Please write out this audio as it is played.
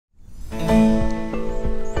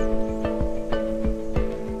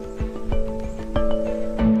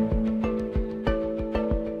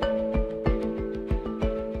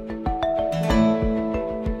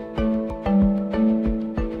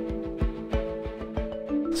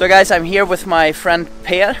So guys, I'm here with my friend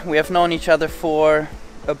Per. We have known each other for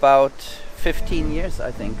about 15 years, I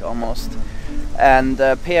think, almost. And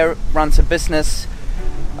Per runs a business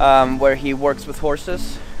where he works with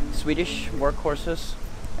horses, Swedish work horses.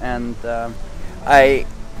 And I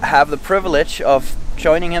have the privilege of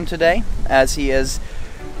joining him today as he is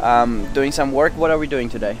doing some work. What are we doing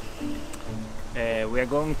today? We are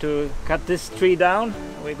going to cut this tree down.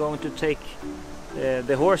 We're going to take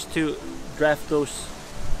the horse to draft those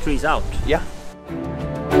trees out. Yeah.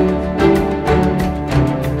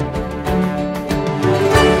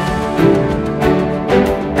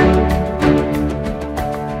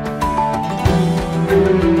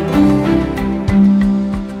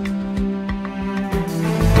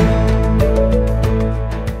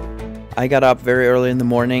 I got up very early in the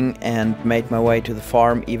morning and made my way to the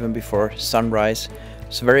farm even before sunrise. I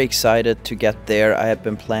was very excited to get there. I had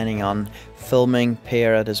been planning on filming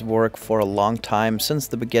Per at his work for a long time, since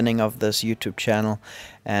the beginning of this YouTube channel,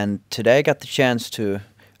 and today I got the chance to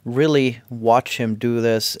really watch him do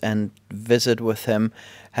this and visit with him.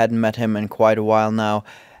 Hadn't met him in quite a while now,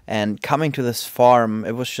 and coming to this farm,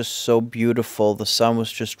 it was just so beautiful. The sun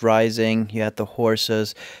was just rising, you had the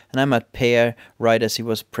horses, and I met Per right as he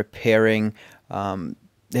was preparing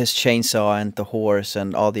his chainsaw and the horse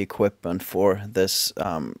and all the equipment for this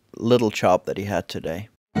little job that he had today.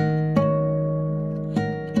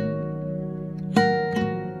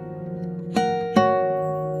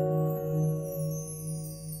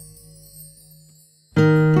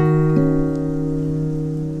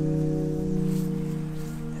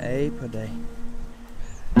 Hej på dig.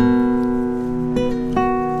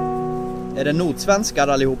 Är det nordsvenskar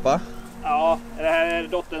allihopa? Ja, det här är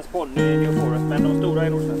dotterns ponny i New Forest, men de stora är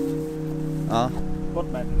nordsvenska. Ja. Bort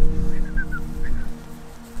med.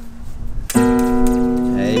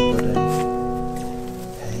 Hej på dig.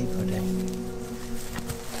 Hej på dig.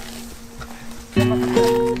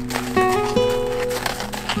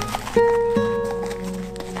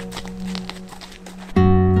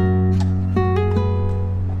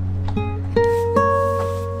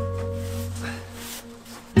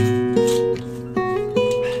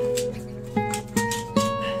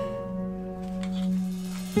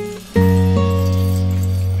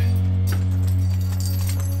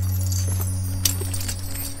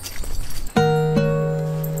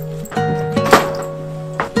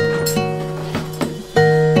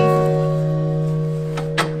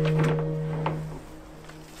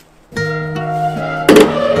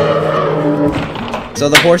 So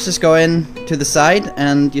the horses go in to the side,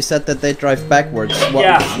 and you said that they drive backwards.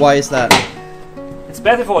 Yeah. Why is that? It's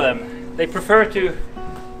better for them. They prefer to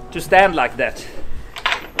stand like that.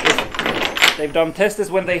 They've done tests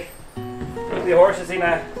when they put the horses in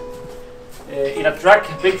a truck,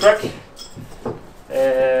 big truck,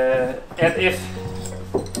 and if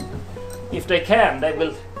they can, they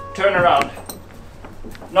will turn around.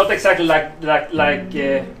 Not exactly like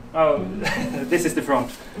oh, this is the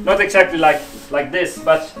front. Not exactly like this,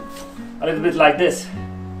 but a little bit like this.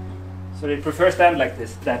 So they prefer stand like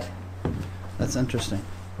this. That's interesting.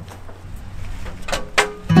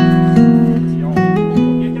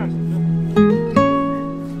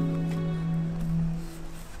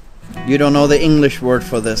 You don't know the English word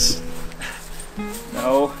for this?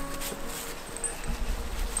 No,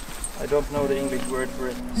 I don't know the English word for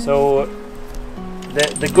it. So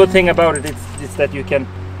the good thing about it is that you can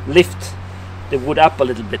lift the wood up a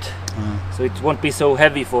little bit, so it won't be so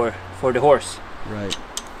heavy for the horse. Right.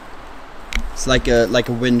 It's like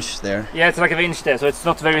a winch there. Yeah, it's like a winch there, so it's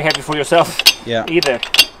not very heavy for yourself. Yeah. Either.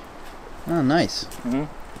 Oh, nice. Mm-hmm.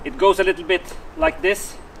 It goes a little bit like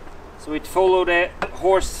this, so it follows the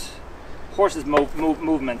horse's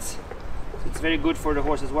movements. So it's very good for the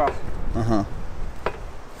horse as well. Uh-huh.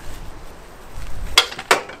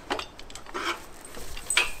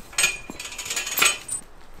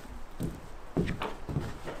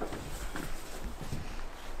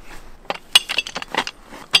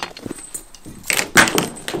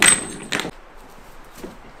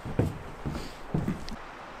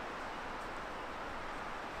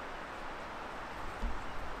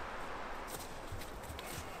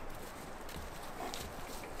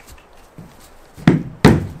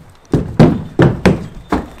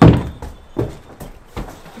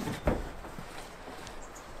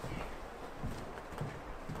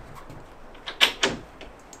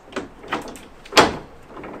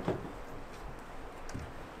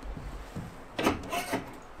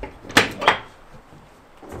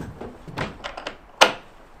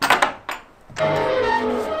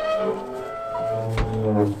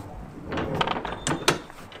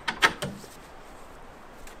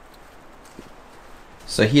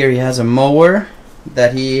 So here he has a mower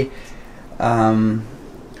that he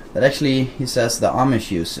that actually he says the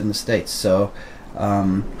Amish use in the States. So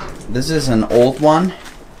this is an old one,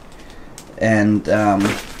 and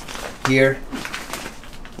here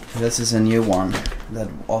this is a new one that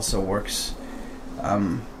also works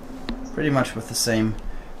pretty much with the same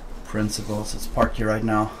principles. It's parked here right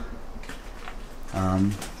now.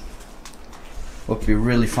 Would be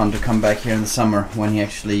really fun to come back here in the summer when he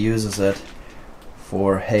actually uses it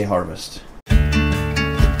for hay harvest.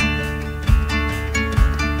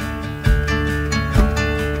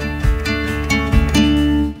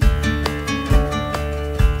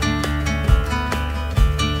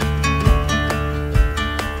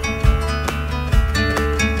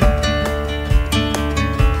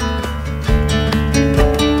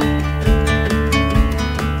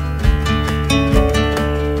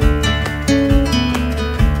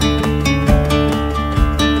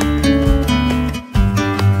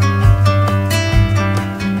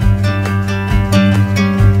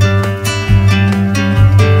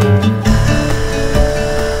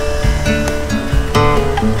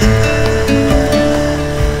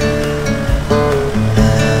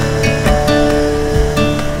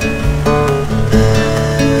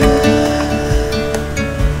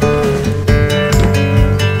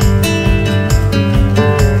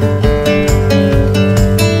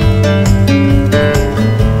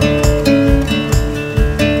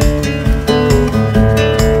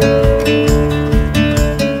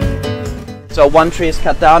 So one tree is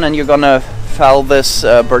cut down and you're gonna fell this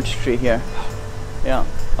birch tree here. Yeah.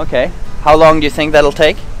 Okay. How long do you think that'll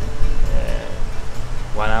take?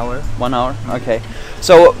 1 hour. 1 hour? Okay.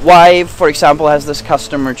 So why, for example, has this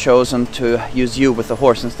customer chosen to use you with a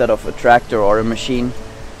horse instead of a tractor or a machine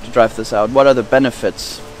to drive this out? What are the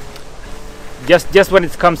benefits? Just when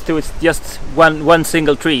it comes to it's just one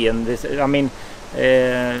single tree, and this, I mean,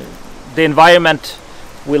 the environment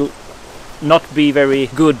will not be very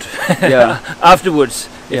good afterwards.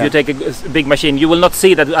 If you take a big machine, you will not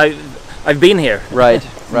see that I've been here. Right,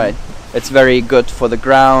 right. It's very good for the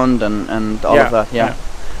ground and all of that. Yeah.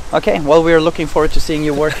 Okay. Well, we are looking forward to seeing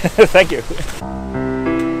you work. Thank you.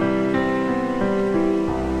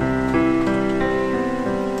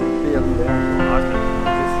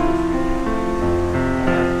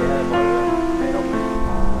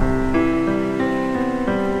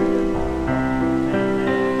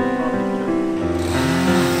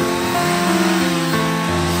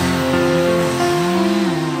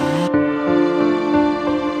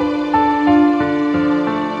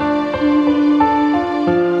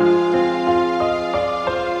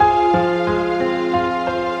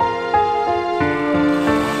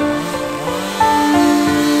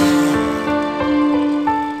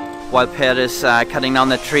 While Per is cutting down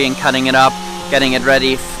the tree and cutting it up, getting it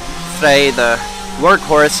ready, Frey, the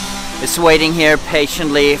workhorse, is waiting here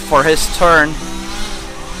patiently for his turn.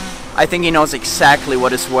 I think he knows exactly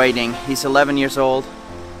what is waiting. He's 11 years old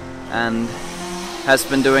and has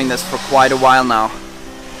been doing this for quite a while now.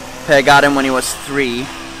 Per got him when he was 3.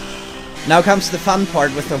 Now comes the fun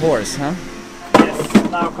part with the horse, huh? Yes,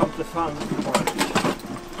 now comes the fun part.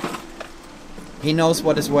 He knows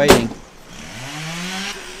what is waiting.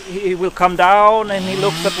 He will come down and he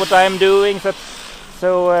looks at what I'm doing.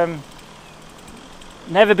 So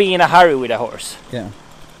never be in a hurry with a horse. Yeah.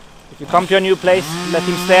 If you come to a new place, let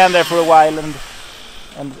him stand there for a while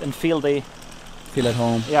and feel at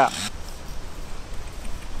home. Yeah.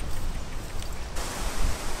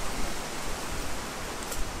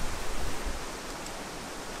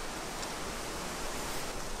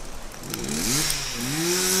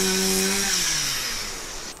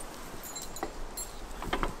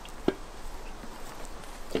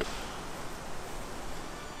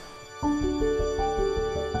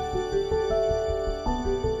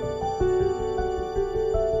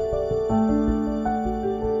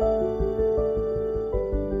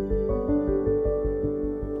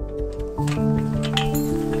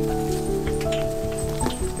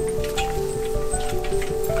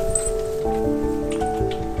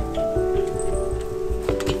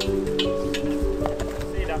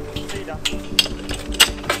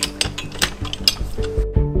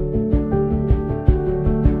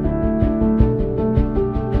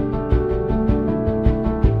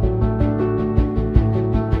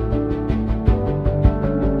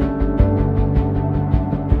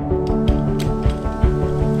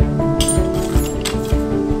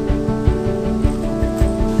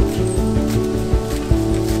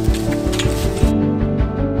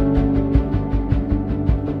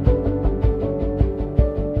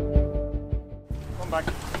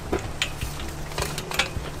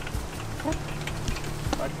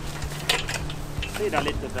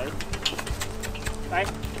 Nej,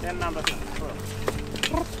 den andra sidan.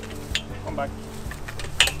 Kom back.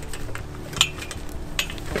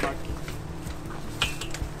 Kom back.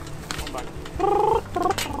 Kom back.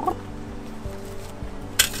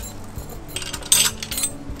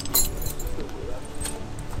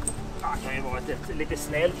 Det kan ju vara ett lite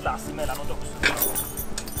snällt lass emellanåt också.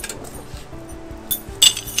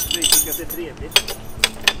 Vi tycker att det är trevligt.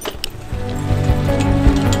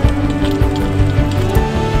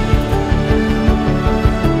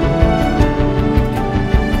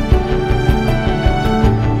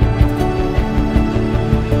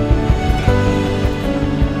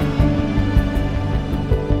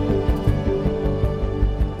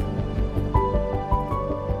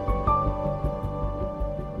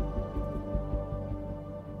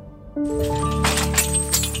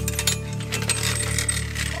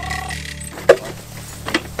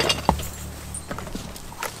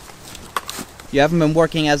 You haven't been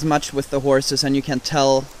working as much with the horses, and you can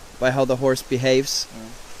tell by how the horse behaves.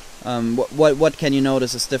 What can you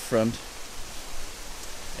notice is different?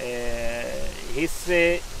 He's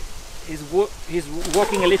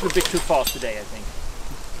walking a little bit too fast today, I think,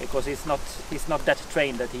 because he's not that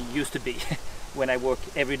trained that he used to be when I work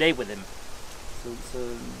every day with him. So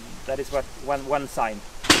that is what one sign.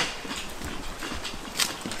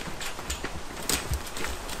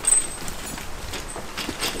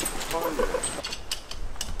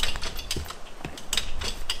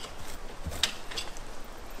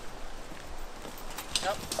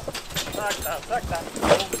 Sakta.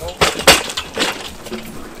 Go.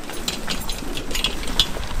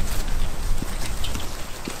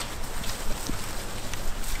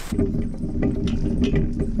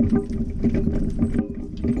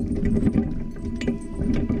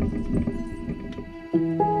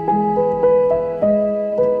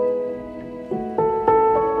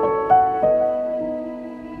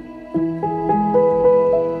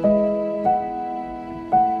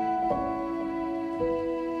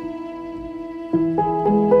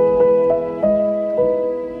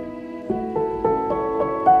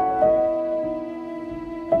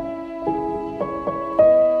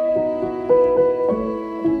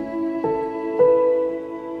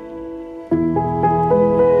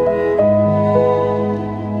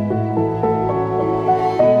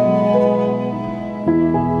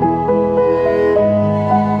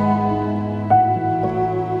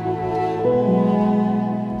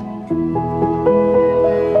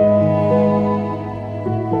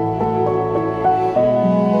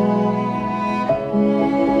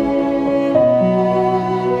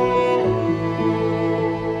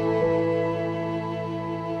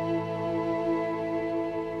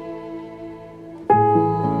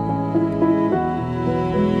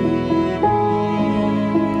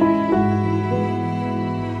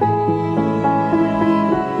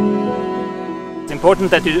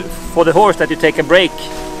 Important that for the horse that you take a break,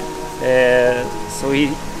 so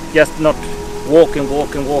he just not walk and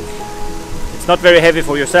walk. It's not very heavy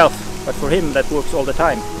for yourself, but for him that works all the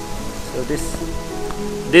time. So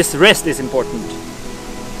this rest is important.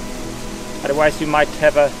 Otherwise you might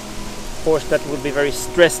have a horse that would be very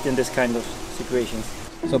stressed in this kind of situations.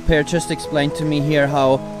 So Per, just explain to me here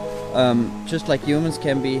how just like humans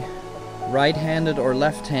can be right-handed or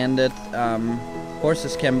left-handed,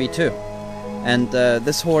 horses can be too. And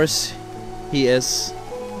this horse, he is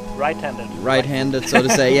right-handed, so to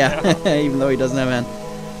say, yeah, even though he doesn't have a hand.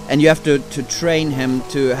 And you have to train him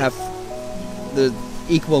to have the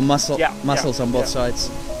equal muscles on both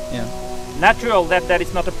sides. Yeah. Natural that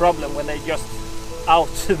is not a problem when they're just out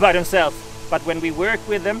by themselves. But when we work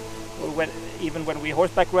with them, or even when we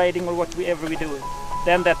horseback riding or whatever we do,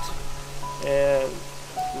 then that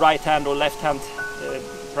right hand or left hand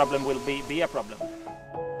problem will be a problem.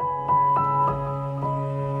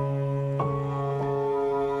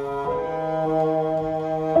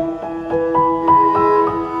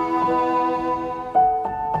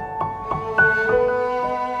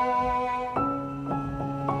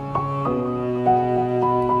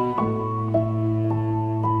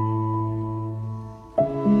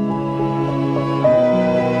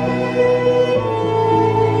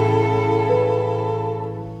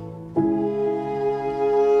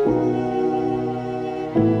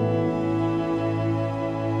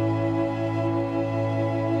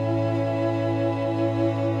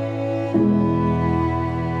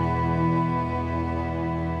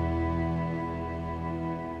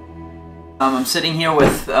 I'm sitting here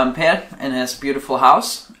with Per in his beautiful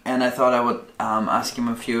house, and I thought I would ask him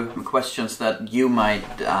a few questions that you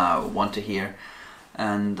might want to hear.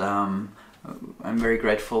 And I'm very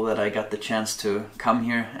grateful that I got the chance to come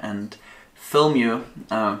here and film you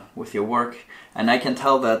with your work. And I can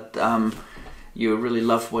tell that you really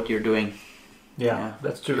love what you're doing. Yeah,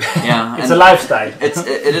 that's true. Yeah, it's a lifestyle.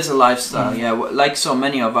 It is a lifestyle. Yeah, like so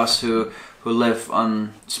many of us who live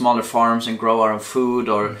on smaller farms and grow our own food,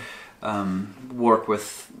 or work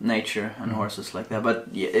with nature and horses like that. But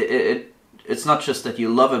it's not just that you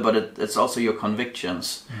love it, but it's also your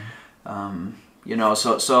convictions. You know,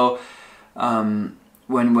 so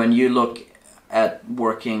when you look at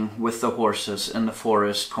working with the horses in the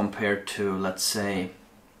forest compared to, let's say,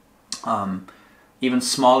 even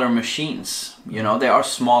smaller machines, you know, there are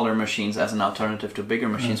smaller machines as an alternative to bigger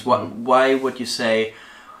machines. Why would you say,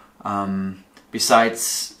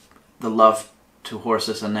 besides the love to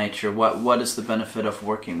horses and nature, what is the benefit of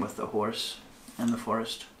working with the horse in the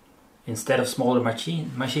forest? Instead of smaller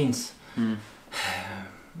machines,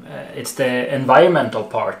 it's the environmental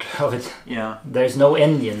part of it. Yeah, there's no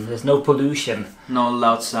engine, there's no pollution, no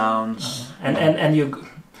loud sounds, and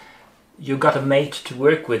you got a mate to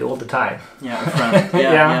work with all the time. Yeah, a friend.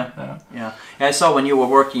 Yeah. I saw when you were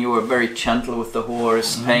working, you were very gentle with the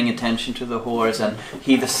horse, paying attention to the horse, and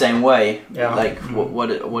he the same way. Yeah. Like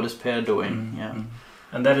what is Per doing? Yeah.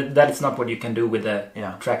 And that is not what you can do with a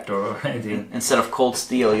tractor or anything. Instead of cold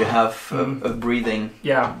steel, you have a breathing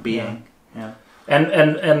being. Yeah.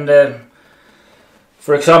 And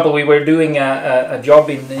for example, we were doing a job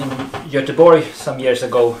in Göteborg some years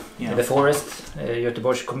ago in the forest.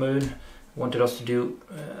 Göteborgs kommun wanted us to do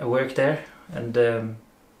a work there, and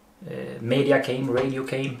media came, radio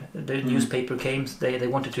came, the newspaper came. They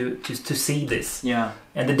wanted to see this. Yeah.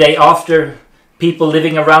 And the day after, people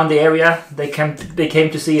living around the area, they came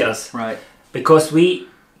to see us. Right. Because we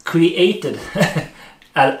created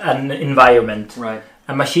an environment. Right.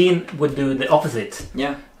 A machine would do the opposite.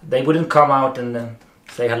 Yeah. They wouldn't come out and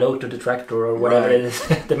say hello to the tractor or whatever it is,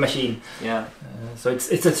 the machine. Yeah. So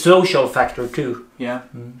it's a social factor too. Yeah.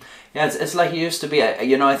 Yeah. It's like it used to be.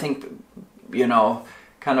 You know, I think, you know,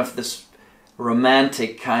 kind of this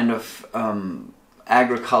romantic kind of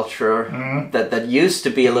agriculture that used to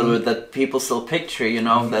be a little bit that people still picture. You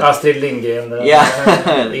know. Astrid Lindgren. That's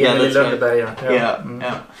right.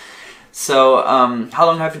 Yeah. So, how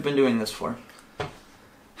long have you been doing this for?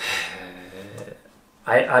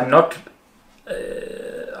 I'm not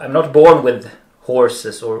born with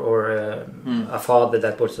horses or a father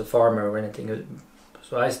that was a farmer or anything.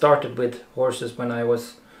 So I started with horses when I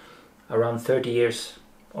was around 30 years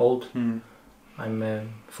old. I'm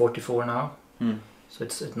 44 now. So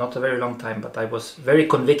it's not a very long time, but I was very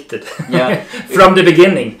convicted from the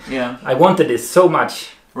beginning. Yeah. I wanted this so much.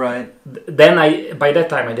 Right. Then by that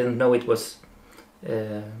time I didn't know it was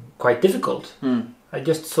quite difficult. I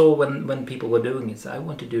just saw when people were doing it, so I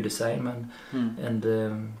want to do the same, and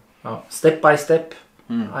step by step,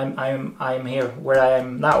 I'm here where I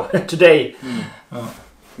am now today.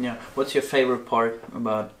 Yeah. What's your favorite part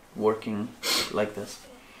about working like this?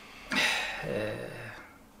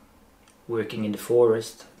 Working in the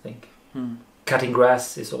forest, I think. Cutting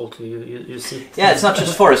grass is also you see. Yeah, it's not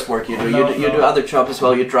just forest work you do. You do other jobs as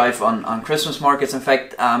well. You drive on Christmas markets. In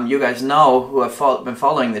fact, you guys know who have been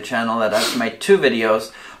following the channel that I've made 2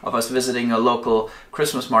 videos of us visiting a local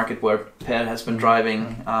Christmas market where Per has been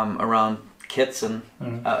driving around kids and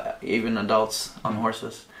even adults on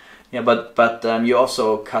horses. Yeah, but you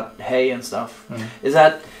also cut hay and stuff. Is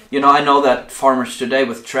that, you know, I know that farmers today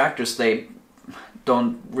with tractors, they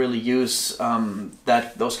don't really use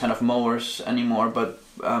those kind of mowers anymore, but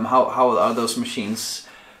how are those machines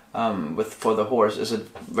for the horse? Is it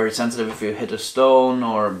very sensitive if you hit a stone,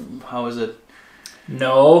 or how is it?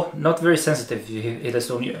 No, not very sensitive if you hit a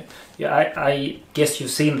stone. I guess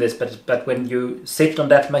you've seen this, but when you sit on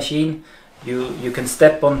that machine, you can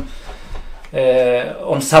step on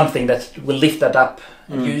something that will lift that up.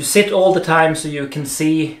 You sit all the time so you can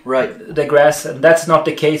see the grass, and that's not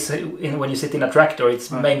the case when you sit in a tractor.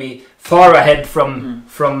 It's maybe far ahead from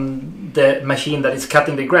the machine that is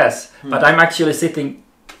cutting the grass, but I'm actually sitting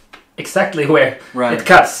exactly where it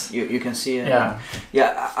cuts. You can see it. Yeah.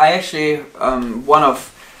 I actually one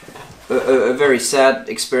of a very sad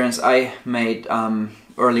experience I made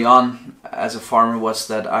early on as a farmer was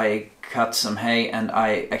that I cut some hay and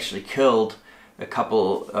I actually killed a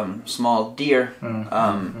couple small deer,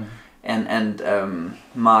 and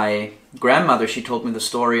my grandmother, she told me the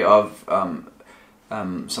story of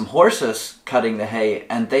some horses cutting the hay,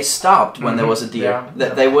 and they stopped when there was a deer.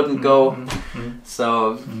 They wouldn't go.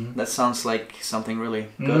 So that sounds like something really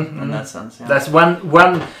good in that sense. Yeah. That's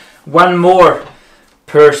one more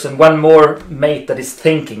person, one more mate that is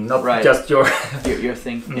thinking, not just your your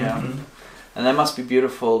thinking. Yeah. And that must be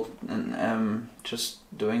beautiful, and just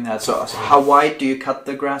doing that. So how wide do you cut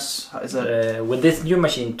the grass? Is that with this new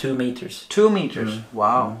machine? 2 meters. 2 meters.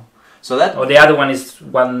 Wow. So that. Or the other one is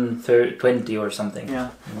 120 or something. Yeah.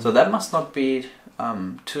 So that must not be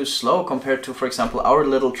too slow compared to, for example, our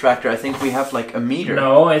little tractor. I think we have like a meter.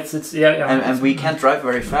 No, it's yeah. And we can't drive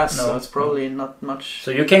very fast, No. so it's probably not much.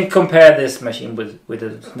 So you can compare this machine with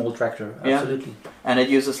a small tractor, absolutely. And it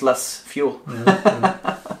uses less fuel.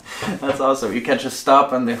 Mm-hmm. That's awesome. You can just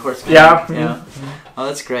stop and the horse can... Yeah. Yeah. Oh,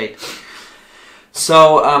 that's great.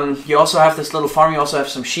 So you also have this little farm. You also have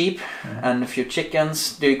some sheep and a few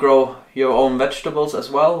chickens. Do you grow your own vegetables as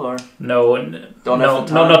well, or no? Don't have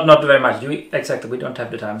the time? Not very much. Exactly, we don't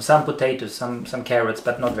have the time. Some potatoes, some carrots,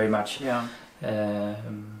 but not very much. Yeah.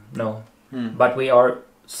 No, but we are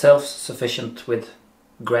self-sufficient with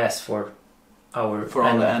grass for all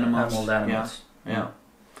the animals. Yeah.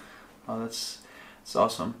 Oh, that's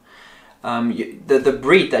awesome. The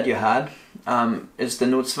breed that you had is the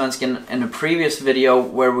North Swedish. In a previous video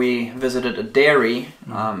where we visited a dairy,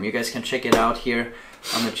 you guys can check it out here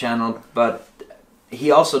on the channel. But he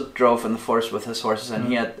also drove in the forest with his horses, and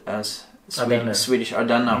he had a Swedish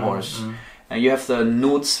Ardenna horse. And you have the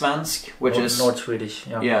North Swedish, which is North Swedish.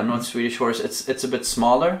 Yeah, North Swedish horse. It's a bit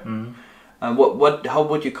smaller. How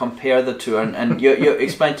would you compare the two? And you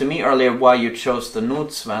explained to me earlier why you chose the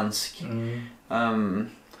North Swedish.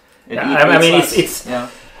 It's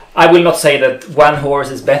I will not say that one horse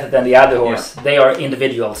is better than the other horse. Yeah. They are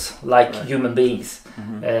individuals, like human beings.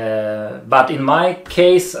 But in my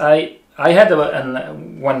case, I had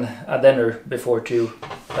one Ardenner before too,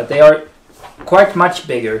 but they are quite much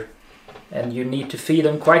bigger, and you need to feed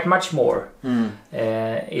them quite much more.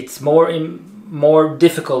 It's more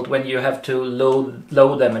difficult when you have to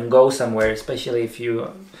load them and go somewhere, especially if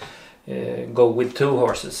you go with two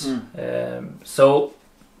horses. So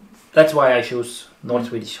that's why I choose North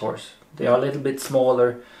Swedish horse. They are a little bit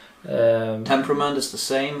smaller. Temperament is the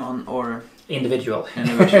same or individual.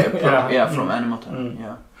 From animal time.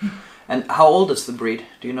 Yeah. And how old is the breed?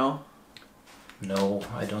 Do you know? No,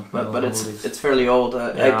 I don't know. But it's fairly old.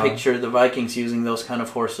 I picture the Vikings using those kind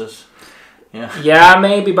of horses. Yeah. Yeah,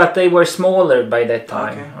 maybe, but they were smaller by that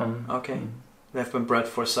time. Okay. They've been bred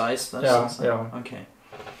for size. Okay.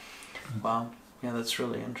 Wow. Yeah, that's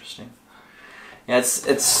really interesting. Yeah,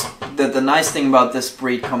 it's the nice thing about this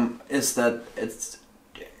breed is that it's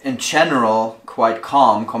in general quite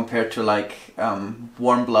calm compared to like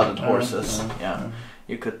warm-blooded horses.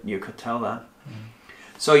 You could tell that.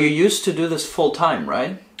 So you used to do this full time,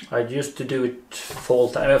 right? I used to do it full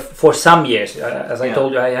time for some years. As I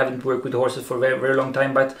told you, I haven't worked with horses for a very, very long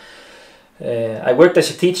time, but I worked as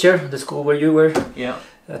a teacher at the school where you were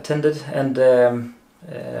attended, and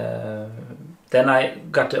then I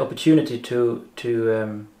got the opportunity to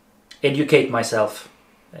educate myself,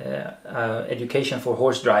 education for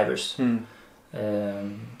horse drivers.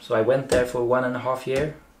 So I went there for 1.5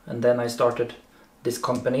 years, and then I started this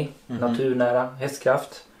company, Naturnära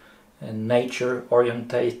Hästkraft, and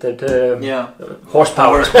nature-orientated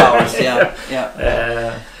horsepower.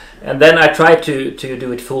 And then I tried to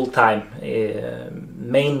do it full time,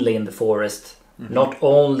 mainly in the forest, not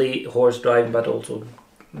only horse driving, but also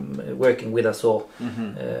working with a saw,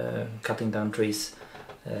 cutting down trees.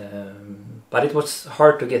 But it was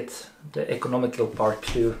hard to get the economical part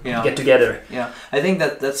to get together. Yeah, I think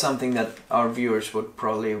that's something that our viewers would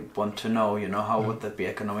probably want to know. You know, how would that be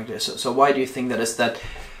economically? So why do you think that is that?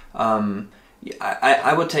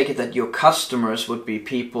 I would take it that your customers would be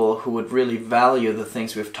people who would really value the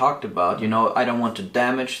things we've talked about. You know, I don't want to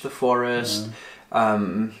damage the forest.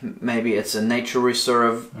 Maybe it's a nature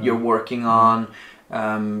reserve you're working on.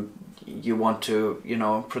 You want to,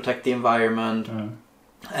 protect the environment,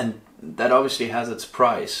 and that obviously has its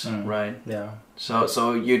price, right? Yeah.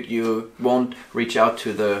 So you won't reach out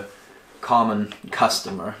to the common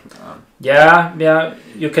customer.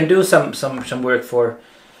 You can do some work for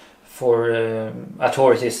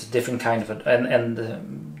authorities, different kind of, and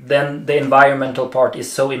then the environmental part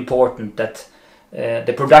is so important that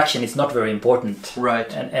the production is not very important,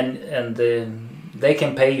 right? And they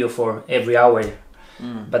can pay you for every hour,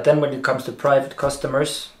 but then when it comes to private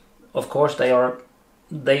customers, of course they are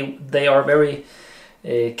very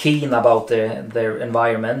keen about their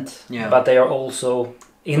environment, but they are also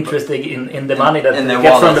interested in the money that they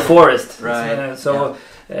get from the forest, right?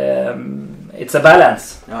 It's a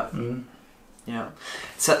balance. Yeah.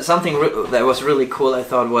 So something that was really cool, I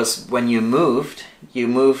thought, was when you moved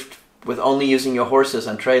with only using your horses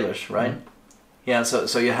and trailers, right? Yeah.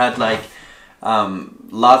 So you had like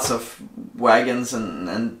lots of wagons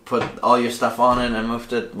and put all your stuff on it and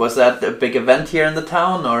moved it. Was that a big event here in the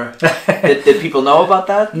town, or did people know about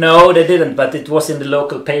that? No, they didn't, but it was in the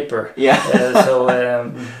local paper. Yeah.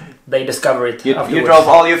 they discover it. You drove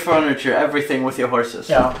all your furniture, everything with your horses.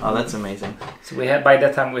 Yeah. Oh, that's amazing. So by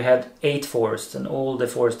that time we had 8 forests and all the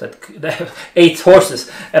forests that 8 horses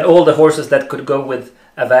and all the horses that could go with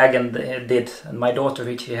a wagon did. And my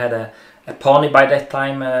daughter, she had a pony by that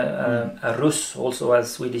time, a Russ, also a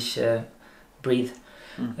Swedish breed.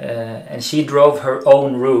 And she drove her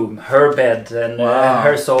own room, her bed, and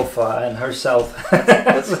her sofa, and herself.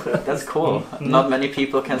 That's cool. Not many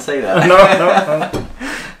people can say that. No.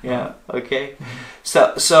 Yeah. Okay.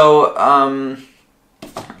 So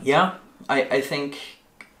yeah, I think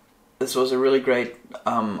this was a really great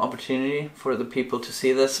opportunity for the people to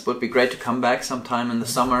see this. It would be great to come back sometime in the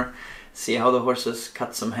summer, see how the horses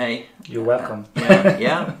cut some hay. You're welcome.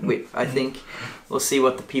 Yeah. I think we'll see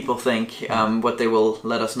what the people think, what they will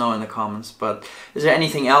let us know in the comments. But is there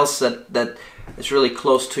anything else that is really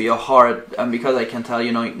close to your heart? Because I can tell,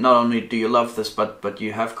 not only do you love this, but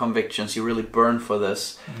you have convictions. You really burn for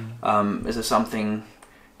this. Is there something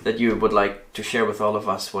that you would like to share with all of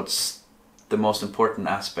us? What's the most important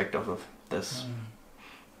aspect of this?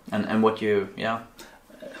 And what you,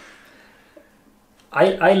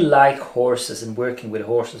 I like horses and working with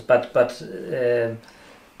horses, but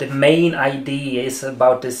the main idea is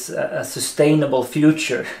about this sustainable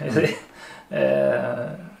future.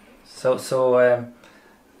 So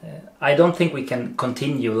I don't think we can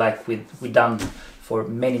continue like we've done for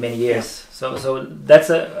many years. So that's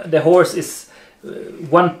the horse is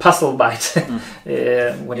one puzzle bite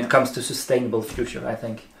when it comes to sustainable future, I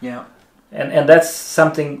think. Yeah. And that's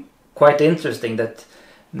something quite interesting that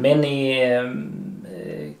many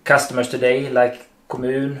customers today, like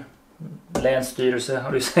kommun, länsstyrelse, how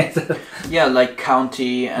do you say that? Yeah, like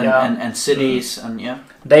county and cities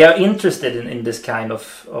they are interested in this kind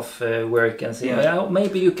of work and say,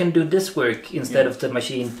 maybe you can do this work instead of the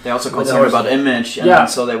machine. They also concerned about image, and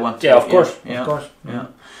so they want to. Yeah, of course.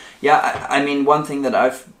 Yeah. I mean, one thing that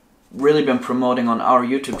I've really been promoting on our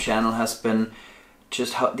YouTube channel has been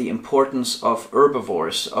just how the importance of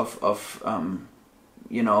herbivores, of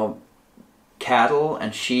cattle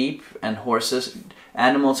and sheep and horses,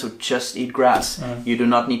 animals who just eat grass. You do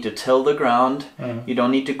not need to till the ground. You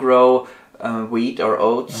don't need to grow wheat or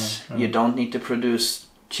oats. You don't need to produce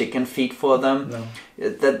chicken feed for them.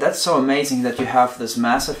 That's so amazing that you have this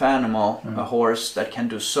massive animal, a horse, that can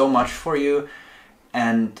do so much for you.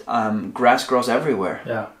 And grass grows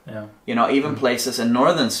everywhere. Even places in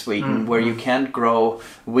northern Sweden where you can't grow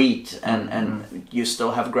wheat and you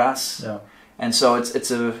still have grass. And so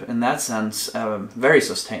it's in that sense very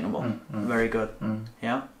sustainable, very good.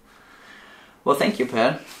 Yeah. Well, thank you,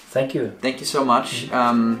 Per. Thank you. Thank you so much.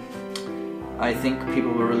 I think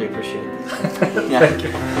people will really appreciate it. Thank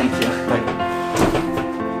you. Thank you.